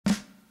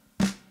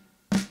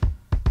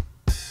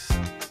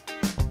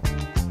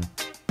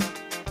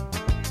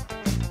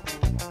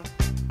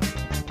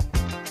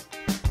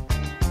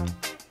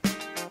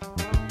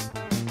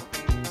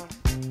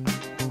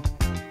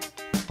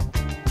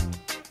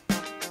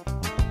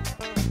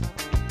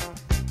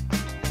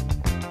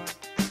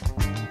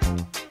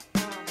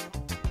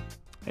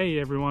Hey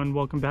everyone,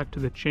 welcome back to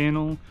the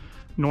channel.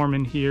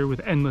 Norman here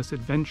with Endless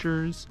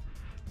Adventures,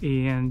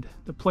 and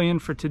the plan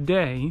for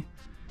today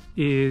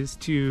is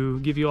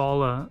to give you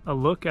all a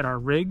look at our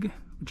rig,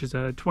 which is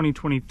a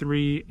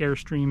 2023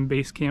 Airstream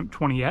Basecamp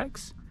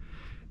 20X,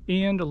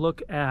 and a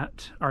look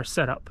at our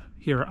setup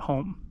here at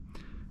home.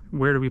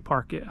 Where do we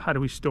park it? How do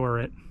we store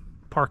it?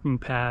 Parking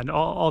pad,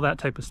 all that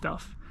type of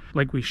stuff.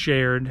 Like we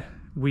shared,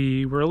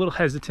 we were a little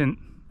hesitant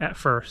at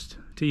first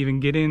to even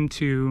get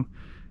into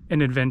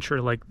an adventure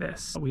like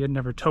this. We had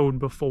never towed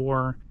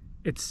before.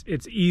 It's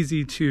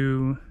easy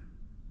to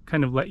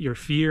kind of let your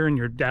fear and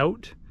your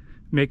doubt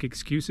make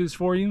excuses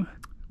for you.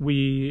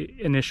 We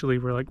initially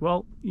were like,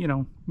 well, you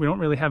know, we don't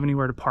really have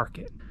anywhere to park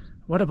it.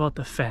 What about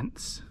the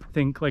fence? I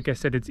think, like I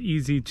said, it's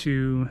easy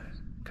to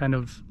kind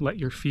of let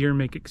your fear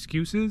make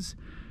excuses.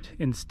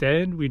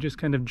 Instead, we just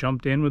kind of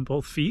jumped in with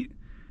both feet,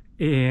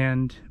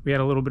 and we had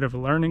a little bit of a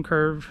learning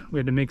curve. We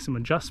had to make some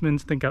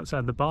adjustments, think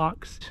outside the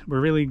box. We're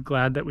really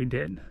glad that we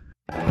did.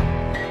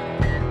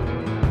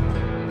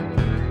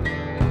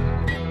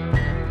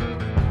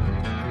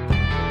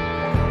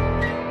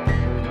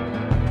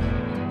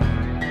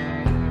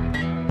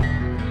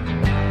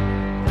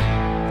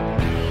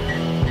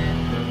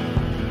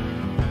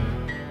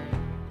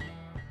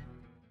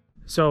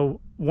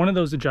 So one of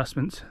those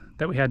adjustments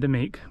that we had to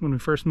make when we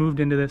first moved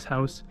into this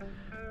house,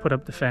 put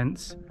up the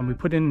fence, and we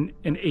put in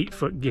an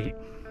 8-foot gate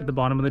at the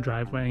bottom of the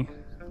driveway.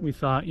 We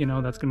thought, you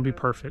know, that's going to be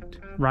perfect.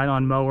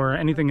 Ride-on mower,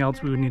 anything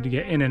else we would need to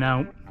get in and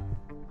out,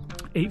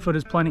 8 foot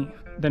is plenty.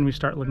 Then we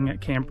start looking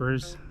at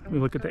campers. We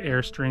look at the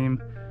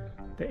Airstream.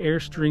 The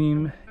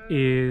Airstream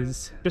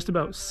is just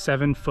about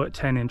 7 foot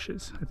 10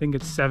 inches. I think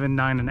it's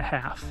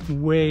 9.5.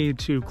 Way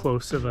too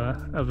close of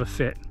a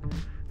fit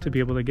to be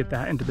able to get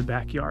that into the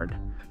backyard.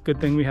 Good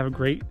thing we have a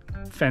great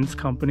fence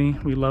company.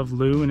 We love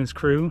Lou and his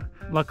crew.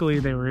 Luckily,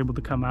 they were able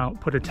to come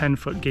out, put a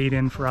 10-foot gate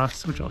in for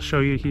us, which I'll show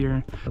you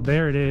here. So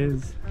there it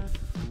is.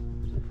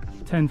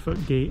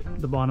 10-foot gate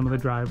at the bottom of the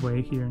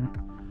driveway here.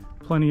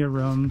 Plenty of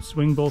room.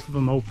 Swing both of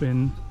them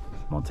open.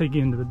 I'll take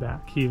you into the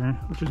back here,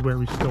 which is where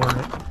we store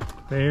it.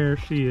 There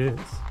she is.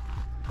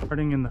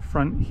 Starting in the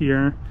front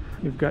here,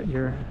 you've got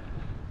your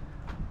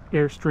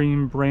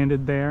Airstream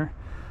branded there,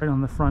 right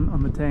on the front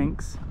on the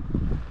tanks.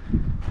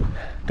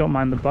 Don't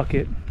mind the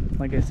bucket.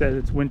 Like I said,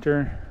 it's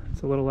winter.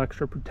 It's a little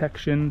extra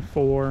protection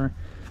for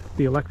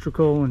the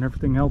electrical and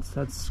everything else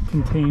that's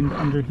contained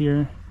under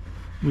here.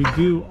 We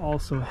do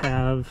also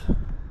have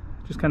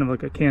just kind of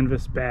like a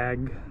canvas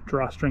bag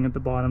drawstring at the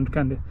bottom to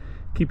kind of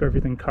keep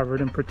everything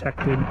covered and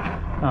protected.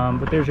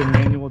 But there's your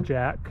manual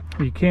jack.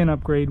 You can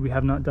upgrade. We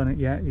have not done it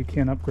yet. You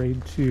can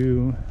upgrade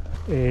to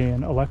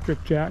an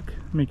electric jack,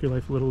 make your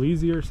life a little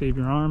easier, save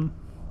your arm.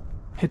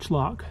 Hitch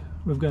lock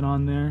we've got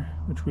on there,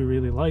 which we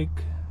really like.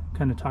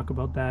 Kind of talk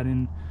about that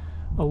in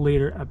a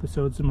later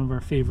episode, some of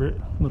our favorite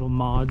little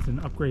mods and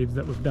upgrades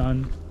that we've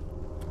done.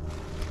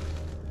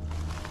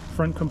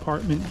 Front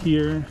compartment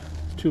here,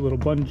 2 little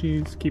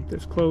bungees, keep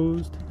this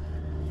closed.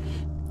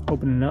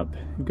 Open it up,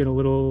 you get a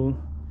little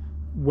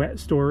wet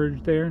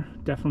storage there.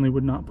 Definitely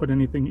would not put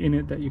anything in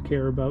it that you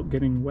care about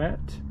getting wet.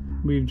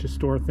 We just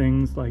store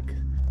things like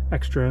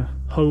extra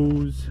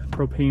hose,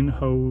 propane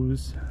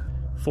hose,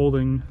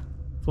 folding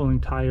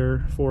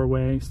tire,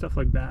 4-way, stuff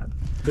like that.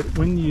 But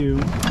when you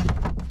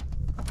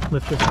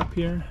lift this up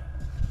here,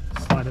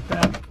 slide it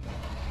back,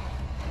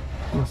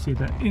 you'll see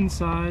that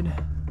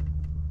inside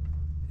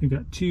you've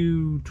got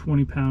 2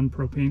 20-pound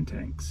propane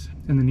tanks.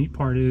 And the neat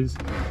part is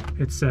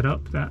it's set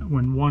up that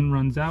when one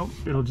runs out,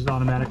 it'll just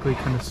automatically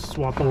kind of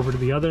swap over to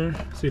the other,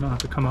 so you don't have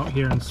to come out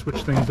here and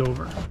switch things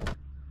over.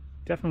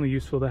 Definitely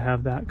useful to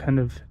have that kind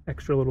of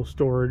extra little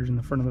storage in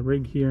the front of the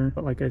rig here.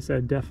 But like I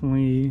said,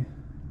 definitely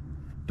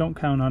don't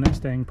count on it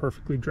staying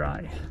perfectly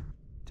dry.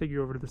 Take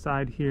you over to the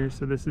side here.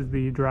 So this is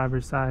the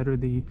driver's side, or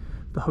the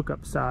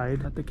hookup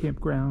side at the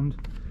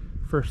campground.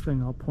 First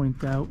thing I'll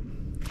point out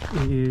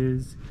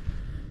is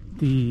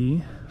the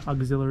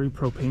auxiliary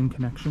propane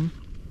connection.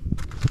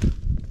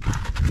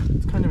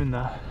 It's kind of in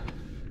the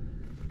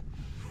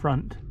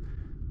front,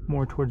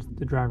 more towards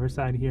the driver's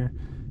side here.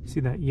 See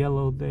that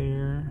yellow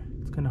there?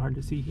 It's kind of hard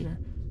to see here.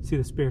 See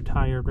the spare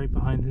tire right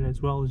behind it,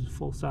 as well as a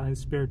full-size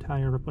spare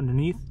tire up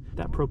underneath.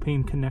 That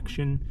propane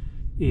connection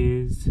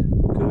is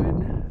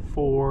good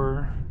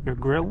for your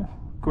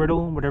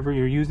griddle, whatever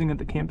you're using at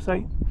the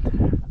campsite.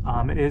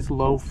 It is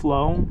low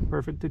flow,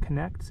 perfect to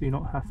connect, so you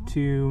don't have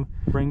to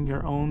bring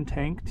your own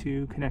tank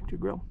to connect your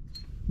grill.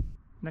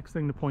 Next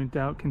thing to point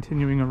out,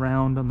 continuing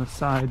around on the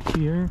side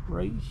here,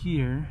 right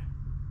here,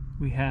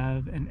 we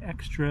have an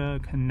extra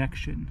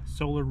connection,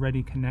 solar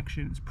ready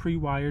connection. It's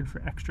pre-wired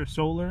for extra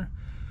solar.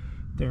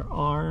 There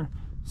are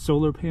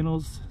solar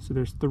panels, so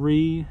there's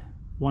 3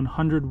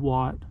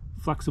 100-watt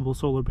flexible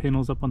solar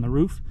panels up on the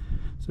roof,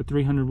 so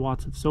 300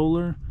 watts of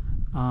solar.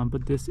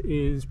 But this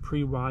is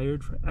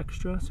pre-wired for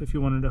extra, so if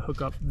you wanted to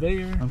hook up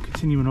there. I'm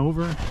continuing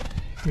over.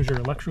 Here's your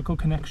electrical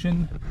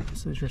connection.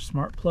 This is your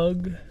smart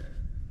plug,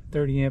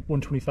 30 amp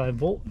 125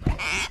 volt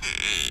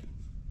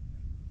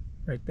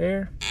right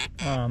there.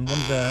 One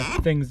of the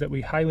things that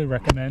we highly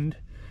recommend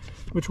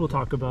which we'll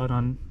talk about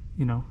on,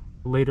 you know,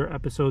 later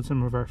episodes.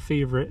 Some of our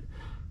favorite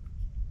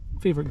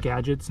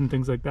gadgets and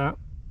things like that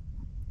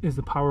is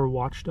the Power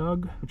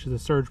Watchdog, which is a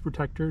surge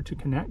protector to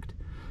connect,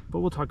 but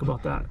we'll talk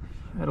about that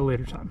at a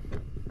later time.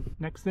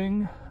 Next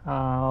thing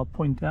I'll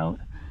point out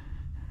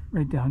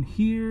right down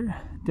here,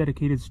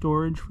 dedicated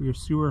storage for your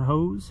sewer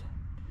hose.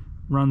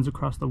 Runs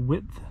across the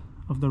width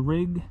of the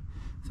rig.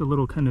 It's a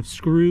little kind of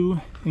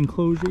screw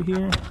enclosure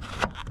here.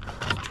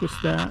 Just twist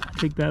that,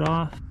 take that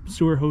off.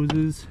 Sewer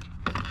hoses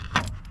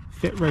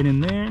fit right in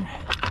there.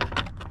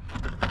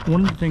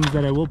 One of the things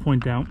that I will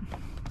point out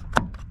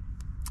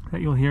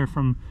that you'll hear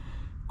from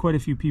quite a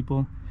few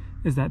people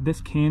is that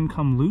this can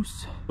come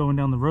loose going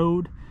down the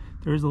road.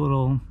 There is a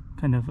little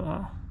kind of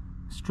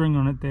string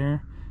on it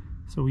there,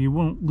 so you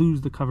won't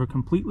lose the cover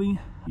completely.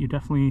 You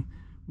definitely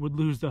would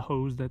lose the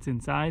hose that's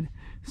inside,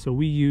 so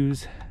we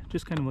use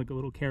just kind of like a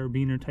little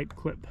carabiner type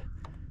clip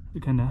to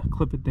kind of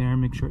clip it there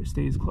and make sure it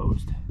stays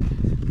closed.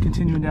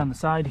 Continuing down the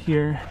side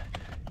here,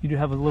 you do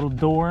have a little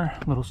door,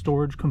 little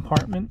storage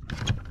compartment,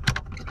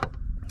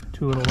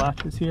 two little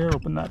latches here.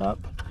 Open that up.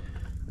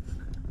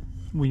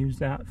 We use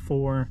that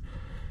for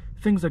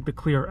things like the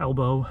clear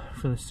elbow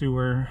for the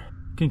sewer.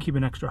 You can keep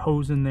an extra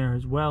hose in there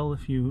as well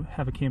if you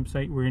have a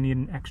campsite where you need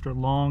an extra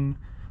long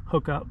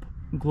hookup.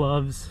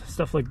 Gloves,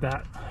 stuff like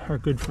that are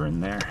good for in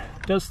there.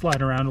 It does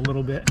slide around a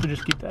little bit, so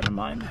just keep that in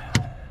mind.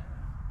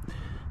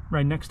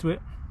 Right next to it,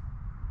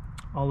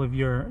 all of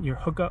your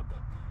hookup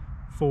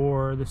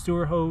for the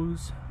sewer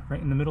hose,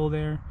 right in the middle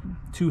there.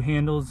 Two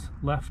handles,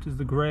 left is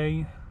the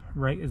gray,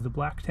 right is the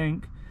black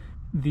tank.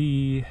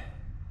 The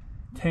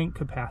tank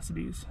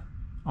capacities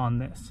on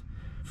this: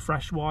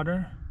 fresh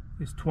water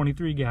is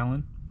 23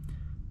 gallon,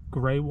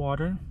 gray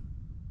water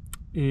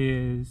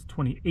is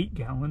 28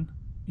 gallon,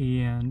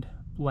 and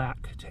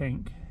black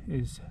tank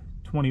is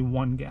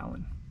 21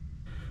 gallon.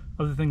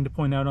 Other thing to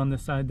point out on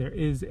this side, there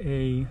is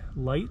a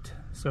light,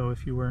 so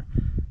if you were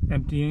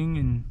emptying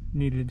and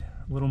needed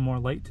a little more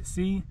light to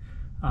see,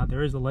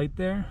 there is a light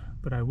there.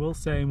 But I will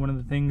say, one of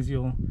the things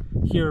you'll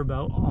hear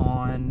about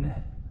on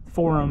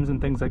forums and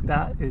things like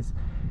that is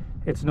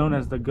it's known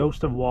as the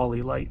Ghost of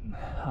Wally light.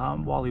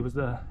 Wally was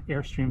the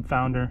Airstream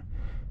founder,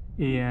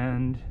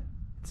 and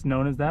it's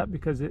known as that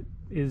because it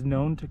is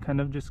known to kind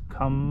of just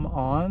come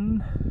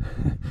on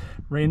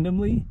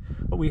randomly.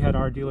 What we had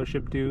our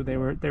dealership do, they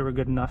were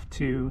good enough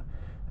to,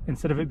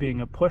 instead of it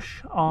being a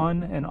push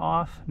on and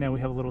off, now we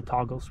have a little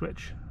toggle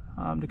switch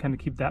to kind of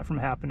keep that from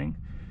happening,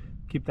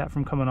 keep that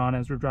from coming on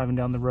as we're driving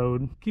down the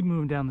road. Keep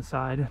moving down the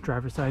side,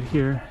 driver's side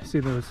here. See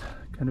those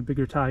kind of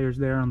bigger tires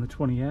there on the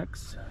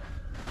 20X.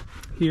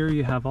 Here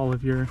you have all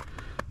of your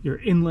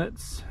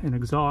inlets and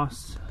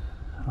exhausts.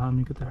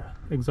 You get the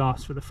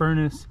exhaust for the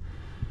furnace,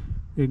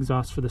 the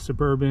exhaust for the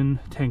Suburban,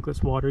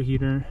 tankless water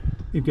heater.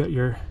 You've got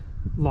your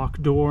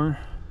lock door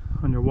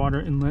on your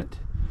water inlet.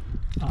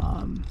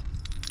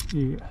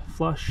 You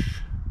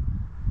flush,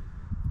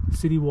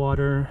 city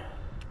water,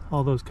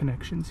 all those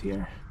connections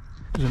here.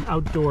 There's an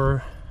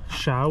outdoor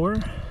shower.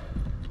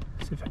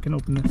 See if I can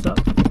open this up.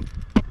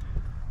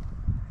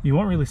 You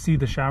won't really see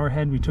the shower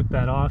head. We took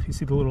that off. You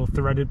see the little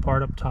threaded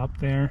part up top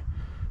there.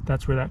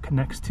 That's where that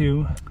connects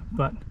to.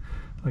 But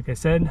like I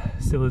said,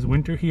 still is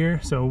winter here,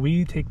 so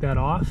we take that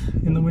off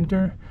in the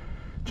winter.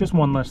 Just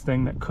one less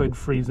thing that could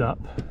freeze up.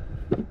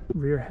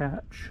 Rear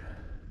hatch.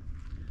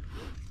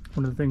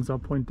 One of the things I'll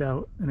point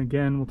out, and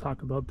again, we'll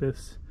talk about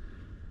this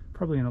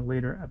probably in a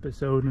later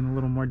episode in a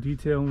little more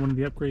detail. One of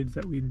the upgrades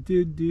that we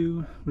did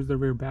do was the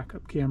rear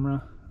backup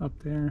camera up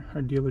there.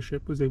 Our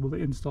dealership was able to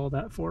install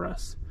that for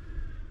us.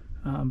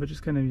 But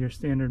just kind of your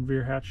standard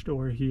rear hatch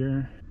door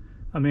here.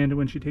 Amanda,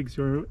 when she takes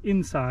you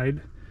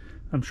inside,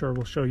 I'm sure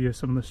we'll show you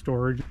some of the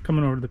storage.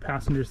 Coming over to the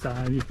passenger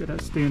side, you've got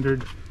a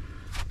standard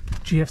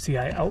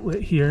GFCI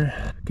outlet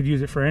here. Could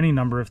use it for any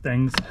number of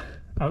things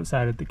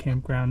outside at the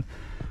campground.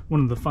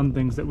 One of the fun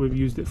things that we've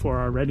used it for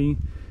already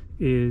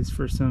is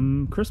for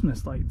some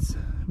Christmas lights.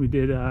 We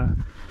did a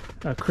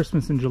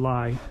Christmas in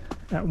July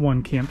at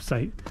one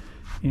campsite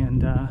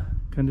and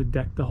kind of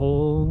decked the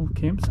whole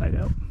campsite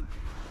out.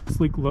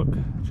 Sleek look,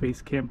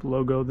 Basecamp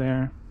logo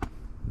there.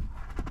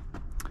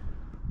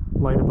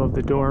 Light above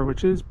the door,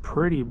 which is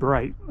pretty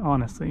bright,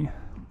 honestly.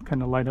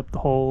 Kind of light up the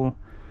whole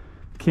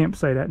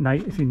campsite at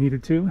night if you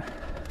needed to.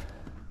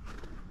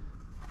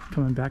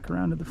 Coming back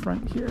around to the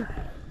front here.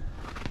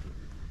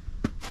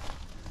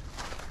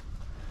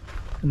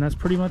 And that's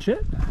pretty much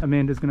it.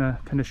 Amanda's gonna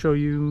kind of show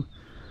you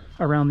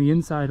around the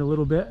inside a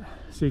little bit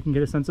so you can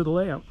get a sense of the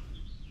layout.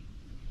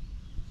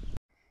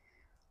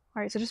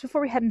 All right, so just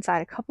before we head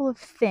inside, a couple of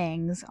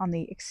things on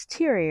the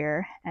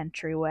exterior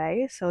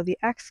entryway. So the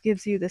X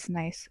gives you this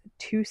nice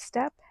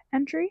two-step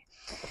entry.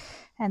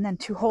 And then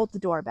to hold the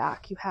door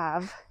back, you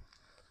have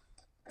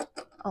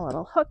a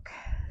little hook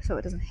so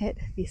it doesn't hit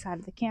the side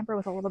of the camper,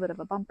 with a little bit of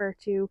a bumper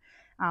too.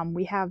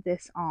 We have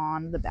this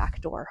on the back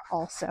door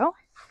also.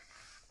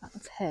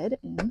 Let's head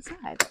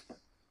inside.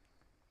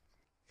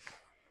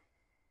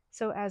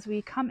 So as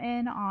we come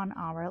in on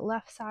our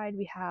left side,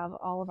 we have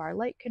all of our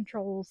light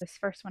controls. This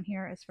first one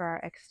here is for our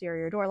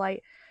exterior door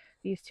light.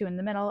 These two in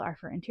the middle are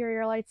for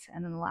interior lights,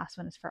 and then the last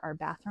one is for our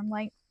bathroom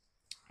light.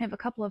 We have a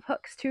couple of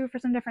hooks too for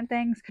some different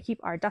things. We keep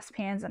our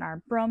dustpans and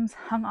our brooms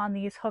hung on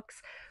these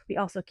hooks. We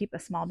also keep a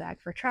small bag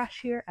for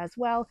trash here as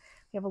well.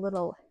 We have a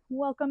little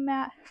welcome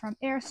mat from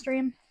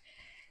Airstream.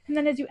 And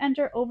then as you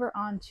enter over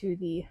onto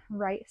the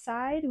right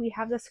side, we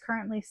have this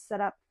currently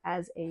set up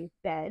as a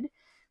bed,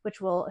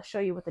 which will show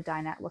you what the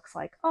dinette looks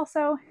like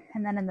also.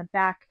 And then in the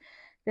back,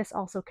 this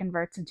also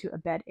converts into a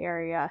bed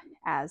area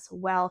as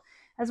well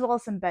as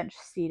some bench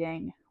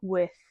seating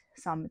with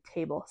some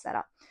table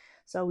setup.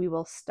 So we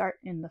will start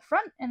in the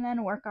front and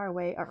then work our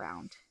way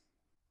around.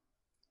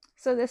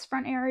 So this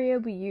front area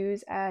we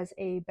use as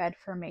a bed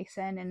for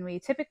Mason, and we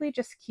typically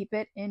just keep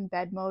it in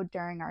bed mode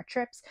during our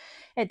trips.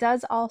 It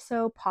does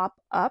also pop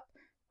up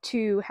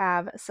to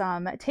have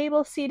some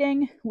table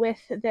seating with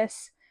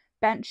this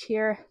bench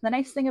here. The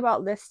nice thing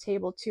about this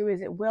table too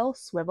is it will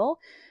swivel.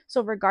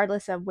 So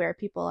regardless of where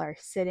people are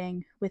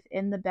sitting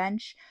within the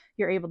bench,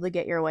 you're able to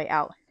get your way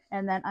out.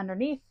 And then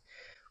underneath,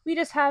 we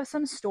just have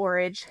some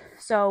storage.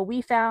 So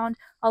we found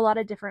a lot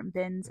of different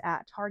bins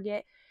at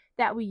Target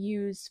that we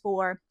use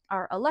for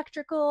our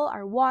electrical,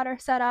 our water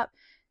setup,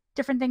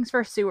 different things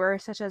for sewer,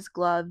 such as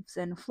gloves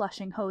and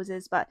flushing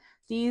hoses. But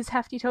these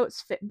hefty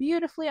totes fit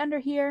beautifully under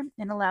here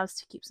and allows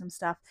to keep some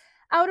stuff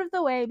out of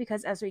the way,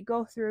 because as we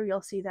go through,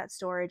 you'll see that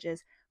storage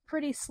is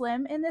pretty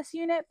slim in this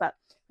unit, but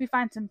we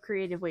find some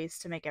creative ways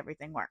to make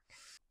everything work.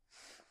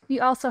 We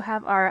also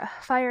have our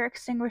fire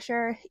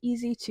extinguisher,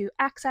 easy to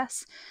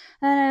access.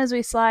 And as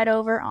we slide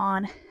over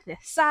on this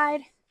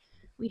side,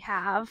 we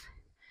have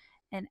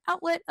an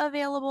outlet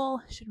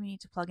available should we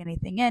need to plug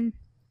anything in.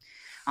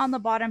 On the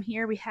bottom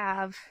here, we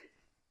have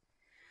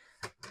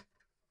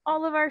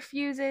all of our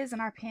fuses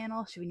and our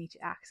panel should we need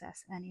to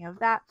access any of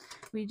that.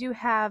 We do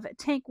have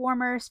tank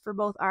warmers for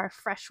both our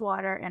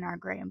freshwater and our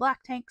gray and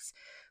black tanks.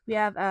 We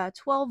have a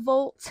 12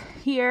 volt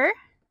here,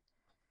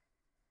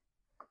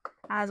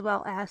 as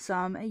well as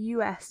some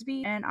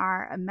USB and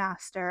our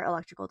master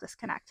electrical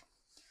disconnect.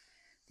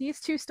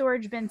 These two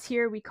storage bins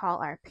here we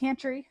call our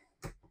pantry.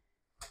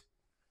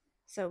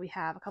 So we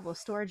have a couple of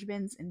storage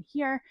bins in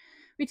here.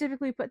 We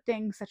typically put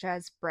things such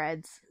as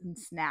breads and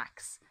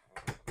snacks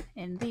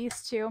in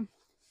these two.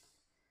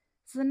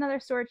 This is another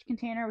storage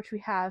container, which we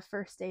have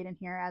first aid in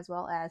here, as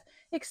well as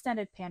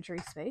extended pantry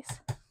space.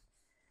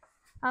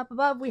 Up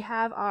above, we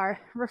have our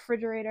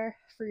refrigerator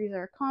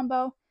freezer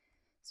combo.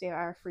 So we have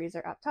our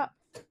freezer up top,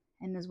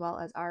 and as well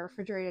as our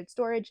refrigerated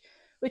storage,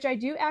 which I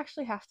do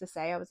actually have to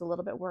say, I was a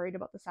little bit worried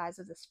about the size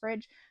of this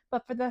fridge,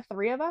 but for the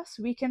three of us,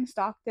 we can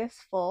stock this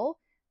full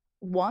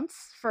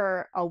once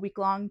for a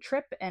week-long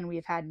trip, and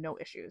we've had no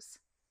issues.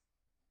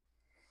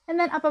 And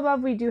then up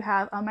above, we do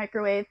have a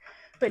microwave,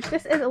 which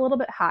this is a little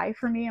bit high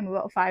for me. I'm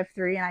about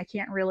 5'3", and I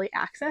can't really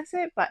access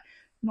it, but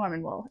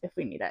Norman will if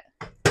we need it.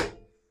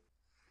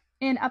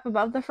 And up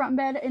above the front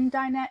bed and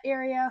dinette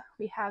area,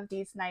 we have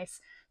these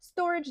nice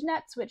storage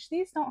nets, which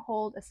these don't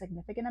hold a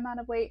significant amount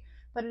of weight,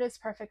 but it is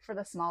perfect for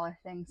the smaller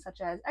things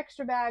such as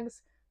extra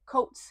bags,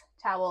 coats,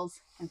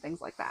 towels, and things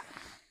like that.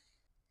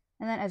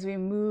 And then as we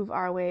move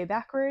our way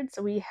backwards,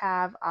 we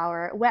have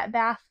our wet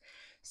bath.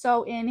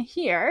 So in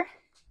here,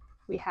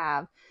 we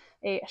have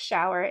a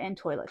shower and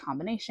toilet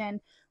combination,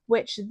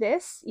 which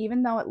this,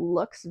 even though it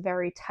looks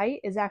very tight,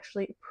 is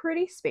actually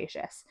pretty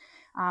spacious.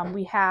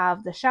 We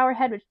have the shower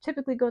head, which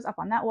typically goes up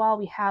on that wall.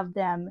 We have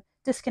them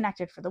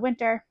disconnected for the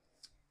winter.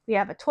 We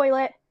have a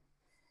toilet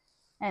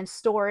and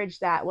storage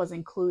that was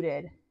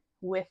included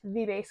with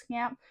the base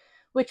camp,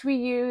 which we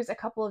use a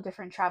couple of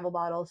different travel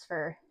bottles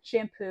for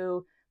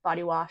shampoo,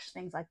 body wash,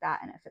 things like that,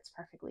 and it fits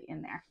perfectly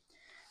in there.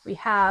 We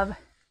have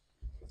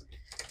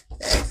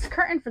this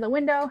curtain for the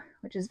window,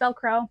 which is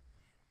Velcro.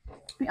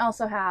 We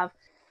also have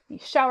the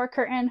shower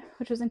curtain,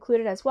 which was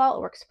included as well.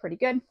 It works pretty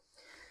good.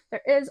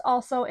 There is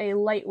also a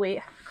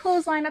lightweight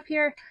clothesline up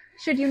here,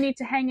 should you need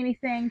to hang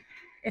anything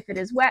if it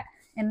is wet,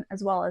 and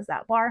as well as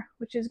that bar,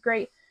 which is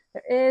great.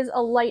 There is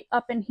a light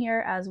up in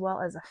here as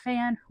well as a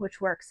fan,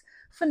 which works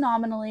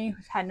phenomenally.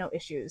 We've had no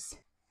issues.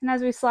 And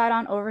as we slide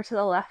on over to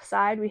the left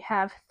side, we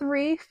have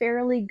three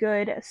fairly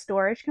good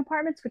storage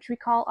compartments, which we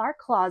call our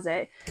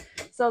closet.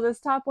 So this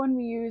top one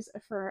we use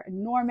for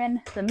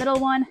Norman. The middle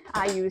one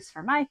I use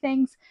for my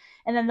things.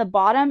 And then the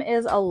bottom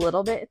is a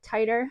little bit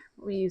tighter.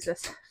 We use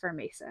this for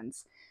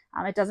Mason's.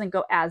 It doesn't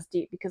go as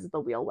deep because of the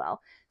wheel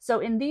well. So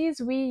in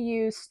these, we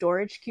use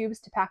storage cubes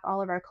to pack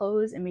all of our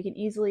clothes, and we can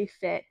easily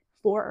fit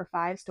 4 or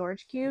 5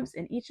 storage cubes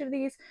in each of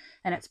these.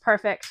 And it's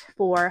perfect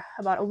for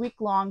about a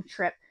week-long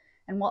trip.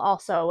 And we'll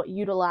also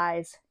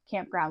utilize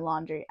campground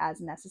laundry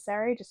as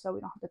necessary, just so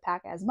we don't have to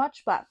pack as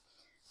much, but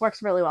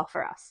works really well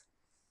for us.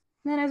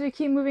 And then as we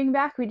keep moving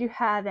back, we do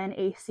have an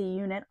AC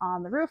unit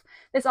on the roof.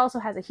 This also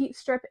has a heat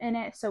strip in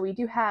it, so we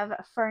do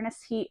have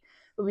furnace heat,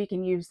 but we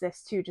can use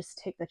this to just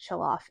take the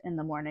chill off in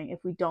the morning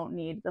if we don't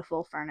need the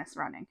full furnace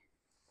running.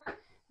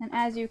 And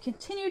as you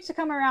continue to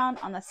come around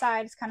on the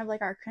side, it's kind of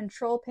like our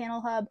control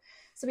panel hub.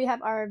 So we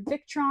have our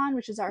Victron,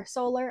 which is our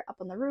solar up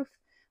on the roof.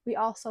 We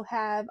also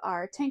have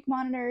our tank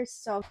monitors,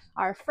 so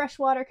our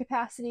freshwater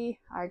capacity,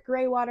 our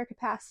gray water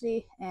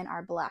capacity, and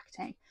our black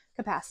tank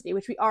capacity,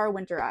 which we are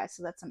winterized,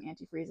 so that's some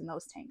antifreeze in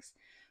those tanks.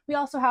 We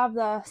also have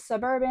the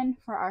Suburban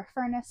for our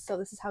furnace, so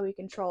this is how we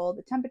control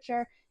the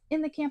temperature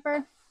in the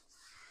camper.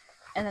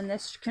 And then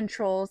this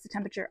controls the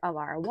temperature of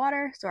our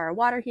water, so our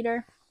water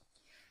heater.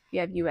 We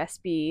have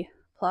USB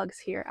plugs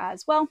here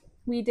as well.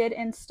 We did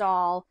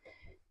install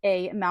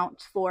a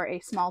mount for a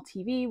small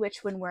TV,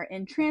 which when we're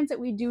in transit,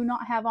 we do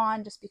not have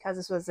on just because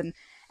this was an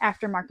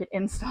aftermarket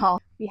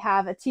install. We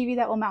have a TV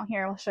that will mount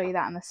here. We'll show you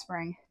that in the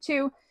spring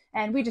too.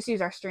 And we just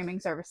use our streaming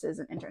services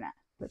and internet,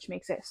 which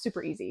makes it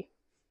super easy.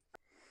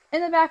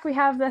 In the back, we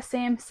have the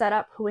same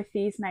setup with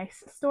these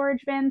nice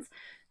storage bins.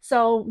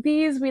 So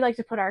these we like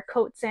to put our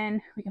coats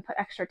in. We can put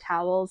extra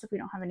towels if we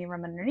don't have any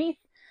room underneath.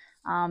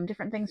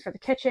 Different things for the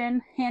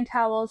kitchen, hand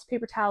towels,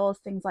 paper towels,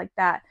 things like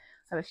that.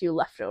 I have a few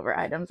leftover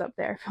items up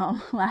there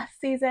from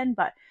last season,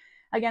 but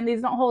again,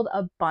 these don't hold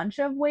a bunch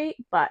of weight,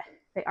 but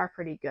they are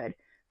pretty good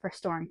for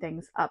storing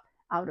things up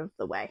out of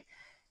the way.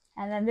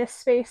 And then this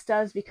space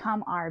does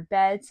become our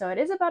bed. So it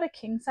is about a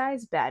king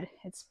size bed.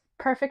 It's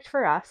perfect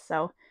for us.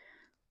 So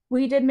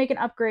we did make an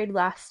upgrade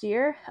last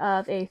year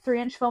of a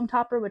 3-inch foam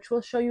topper, which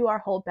will show you our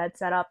whole bed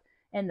setup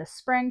in the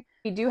spring.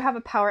 We do have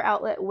a power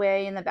outlet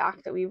way in the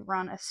back that we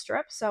run a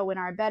strip. So when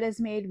our bed is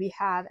made, we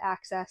have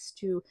access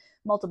to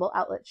multiple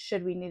outlets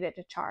should we need it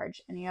to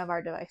charge any of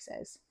our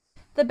devices.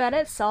 The bed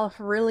itself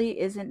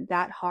really isn't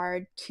that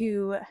hard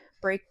to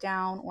break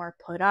down or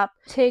put up.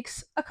 It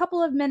takes a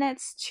couple of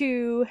minutes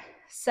to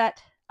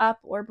set up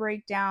or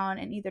break down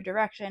in either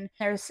direction.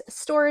 There's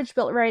storage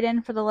built right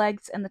in for the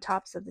legs and the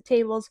tops of the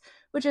tables,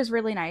 which is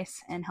really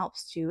nice and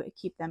helps to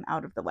keep them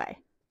out of the way.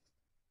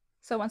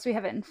 So once we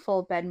have it in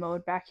full bed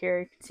mode back here,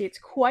 you can see it's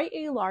quite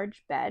a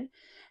large bed.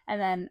 And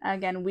then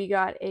again, we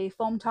got a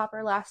foam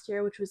topper last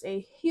year, which was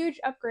a huge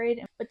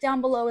upgrade. But down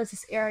below is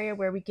this area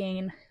where we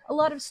gain a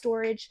lot of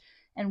storage,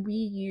 and we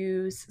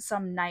use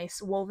some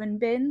nice woven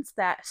bins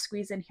that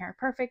squeeze in here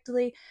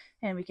perfectly,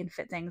 and we can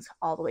fit things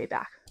all the way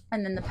back.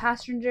 And then the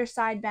passenger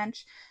side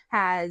bench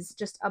has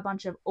just a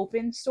bunch of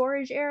open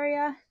storage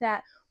area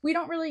that we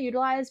don't really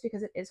utilize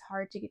because it is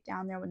hard to get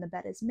down there when the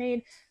bed is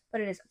made,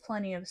 but it is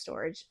plenty of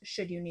storage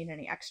should you need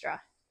any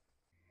extra.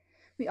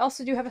 We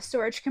also do have a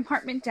storage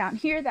compartment down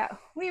here that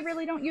we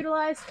really don't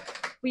utilize.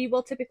 We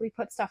will typically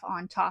put stuff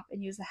on top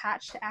and use the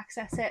hatch to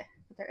access it,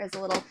 but there is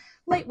a little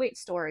lightweight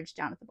storage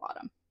down at the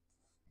bottom.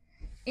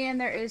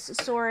 And there is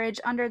storage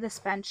under this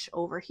bench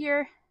over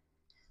here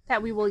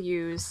that we will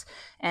use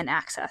and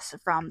access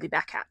from the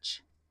back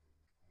hatch.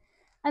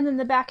 And then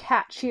the back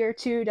hatch here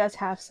too does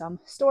have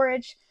some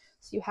storage.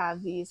 So you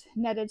have these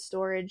netted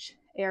storage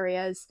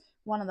areas,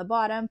 one on the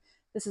bottom.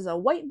 This is a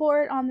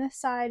whiteboard on this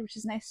side, which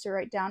is nice to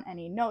write down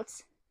any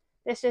notes.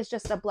 This is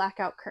just a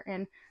blackout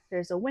curtain.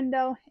 There's a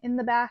window in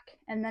the back.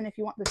 And then if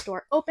you want this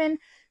door open,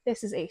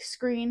 this is a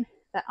screen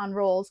that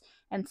unrolls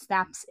and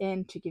snaps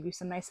in to give you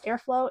some nice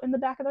airflow in the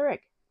back of the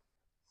rig.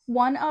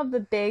 One of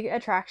the big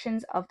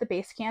attractions of the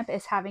base camp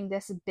is having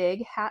this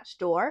big hatch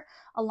door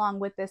along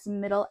with this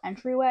middle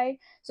entryway.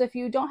 So if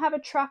you don't have a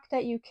truck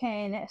that you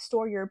can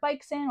store your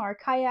bikes in or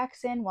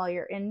kayaks in while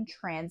you're in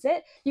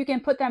transit, you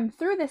can put them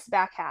through this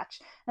back hatch.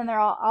 And there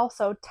are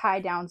also tie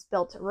downs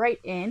built right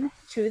in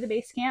to the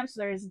base camp. So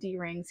there's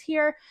D-rings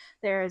here,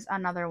 there's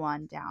another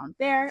one down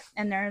there,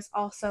 and there's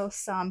also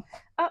some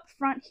up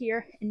front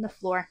here in the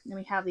floor. And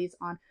we have these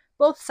on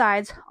both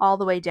sides all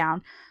the way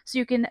down, so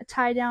you can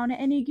tie down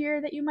any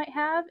gear that you might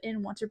have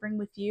and want to bring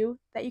with you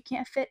that you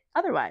can't fit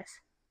otherwise.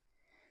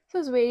 So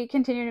as we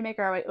continue to make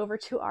our way over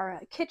to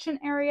our kitchen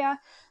area,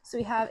 so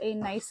we have a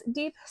nice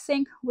deep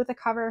sink with a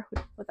cover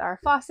with our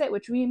faucet,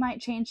 which we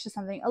might change to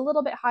something a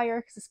little bit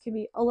higher because this can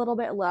be a little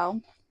bit low.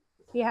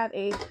 We have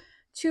a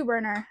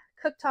 2-burner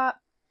cooktop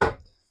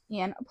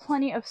and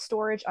plenty of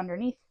storage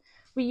underneath.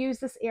 We use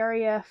this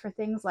area for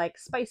things like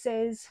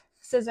spices,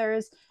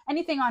 scissors,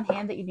 anything on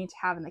hand that you need to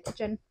have in the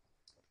kitchen.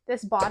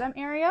 This bottom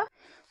area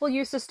we'll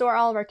use to store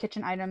all of our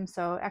kitchen items,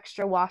 so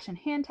extra wash and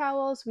hand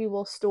towels. We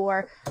will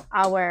store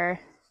our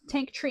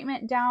tank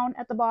treatment down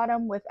at the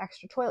bottom with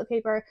extra toilet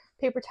paper,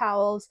 paper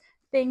towels,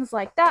 things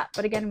like that.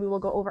 But again, we will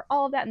go over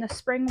all of that in the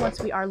spring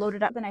once we are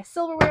loaded up. The nice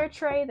silverware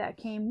tray that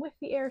came with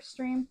the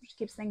Airstream, which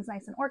keeps things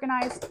nice and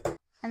organized.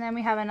 And then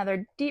we have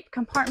another deep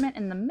compartment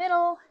in the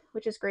middle,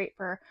 which is great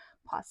for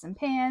pots and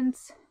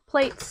pans,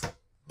 plates,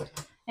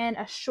 and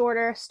a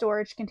shorter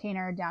storage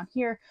container down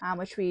here,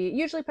 which we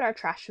usually put our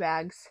trash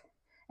bags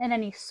and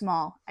any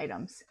small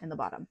items in the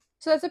bottom.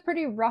 So that's a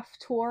pretty rough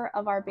tour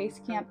of our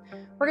base camp.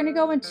 We're going to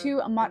go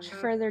into much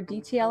further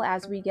detail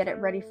as we get it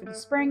ready for the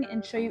spring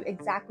and show you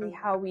exactly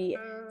how we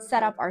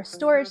set up our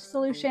storage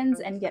solutions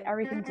and get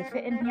everything to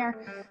fit in here,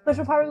 which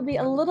will probably be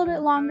a little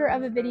bit longer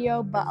of a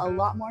video, but a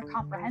lot more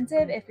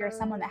comprehensive if you're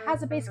someone that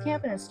has a base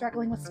camp and is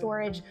struggling with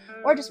storage,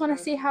 or just want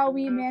to see how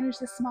we manage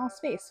this small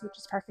space, which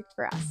is perfect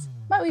for us.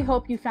 But we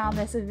hope you found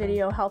this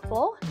video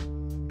helpful.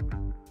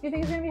 You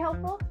think it's going to be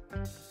helpful?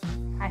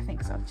 I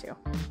think so too.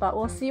 But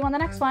we'll see you on the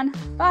next one.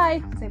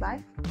 Bye. Say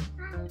bye.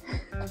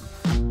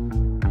 Bye.